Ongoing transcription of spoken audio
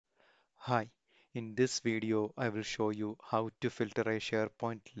Hi, in this video I will show you how to filter a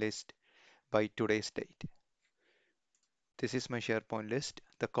SharePoint list by today's date. This is my SharePoint list.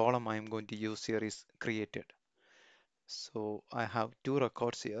 The column I am going to use here is created. So I have two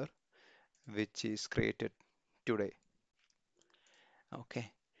records here which is created today.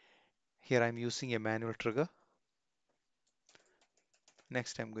 Okay, here I'm using a manual trigger.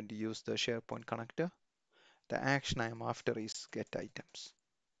 Next I'm going to use the SharePoint connector. The action I am after is get items.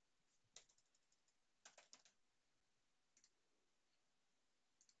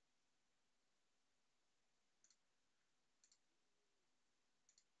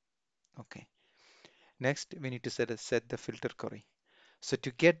 Okay, next we need to set the filter query. So to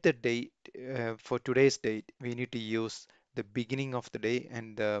get the date for today's date, we need to use the beginning of the day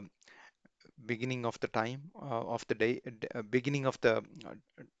and the beginning of the time of the day, beginning of the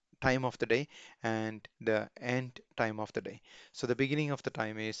time of the day and the end time of the day. So the beginning of the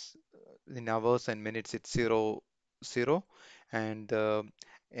time is in hours and minutes, it's 00, and the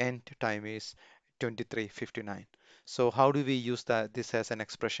end time is 23:59. So how do we use this as an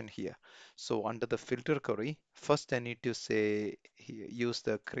expression here? So under the filter query, first I need to say use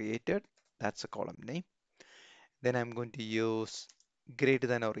the created, that's a column name. Then I'm going to use greater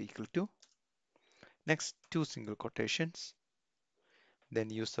than or equal to. Next, two single quotations. Then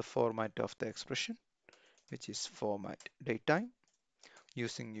use the format of the expression, which is format datetime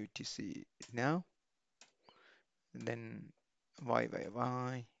using UTC now. Then y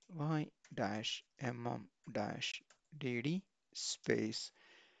dash dash dd space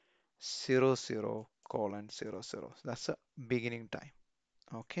 00:00. That's the beginning time.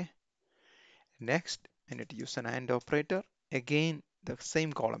 Okay. Next, I need to use an AND operator. Again, the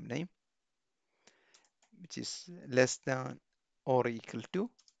same column name, which is less than or equal to.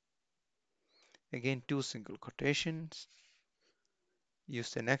 Again, two single quotations.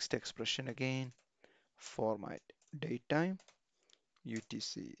 Use the next expression again. Format datetime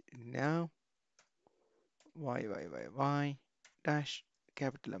UTC now y dash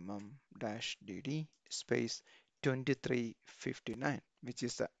capital dash dd space 23:59, which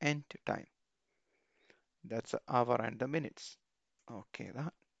is the end time. That's the hour and the minutes. Okay,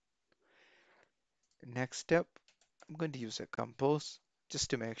 that. Next step, I'm going to use a compose just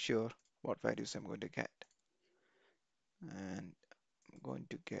to make sure what values I'm going to get. And I'm going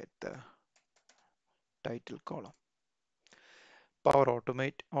to get the title column.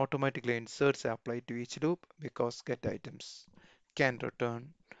 PowerAutomate automatically inserts apply to each loop because get items can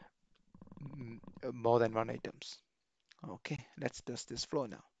return more than one items. Okay, let's test this flow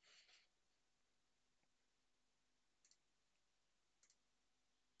now.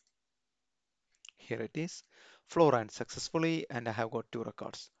 Here it is. Flow ran successfully and I have got two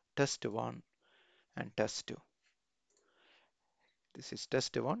records, test 1 and test 2. This is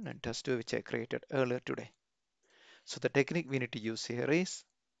test 1 and test 2 which I created earlier today. So the technique we need to use here is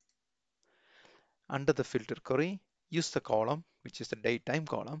under the filter query, use the column which is the datetime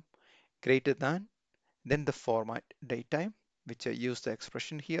column greater than, then the format datetime, which I use the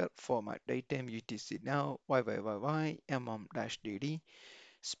expression here, format datetime UTC now dash dd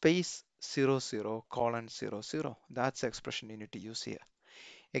space 00:00. That's the expression you need to use here.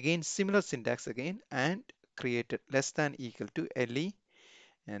 Again, similar syntax again, and created less than equal to LE,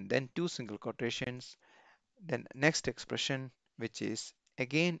 and then two single quotations. Then next expression, which is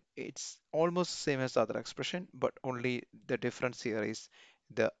again, it's almost same as the other expression, but only the difference here is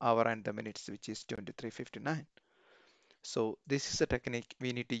the hour and the minutes, which is 23:59. So this is a technique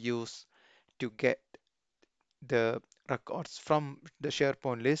we need to use to get the records from the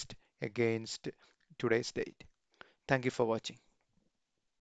SharePoint list against today's date. Thank you for watching.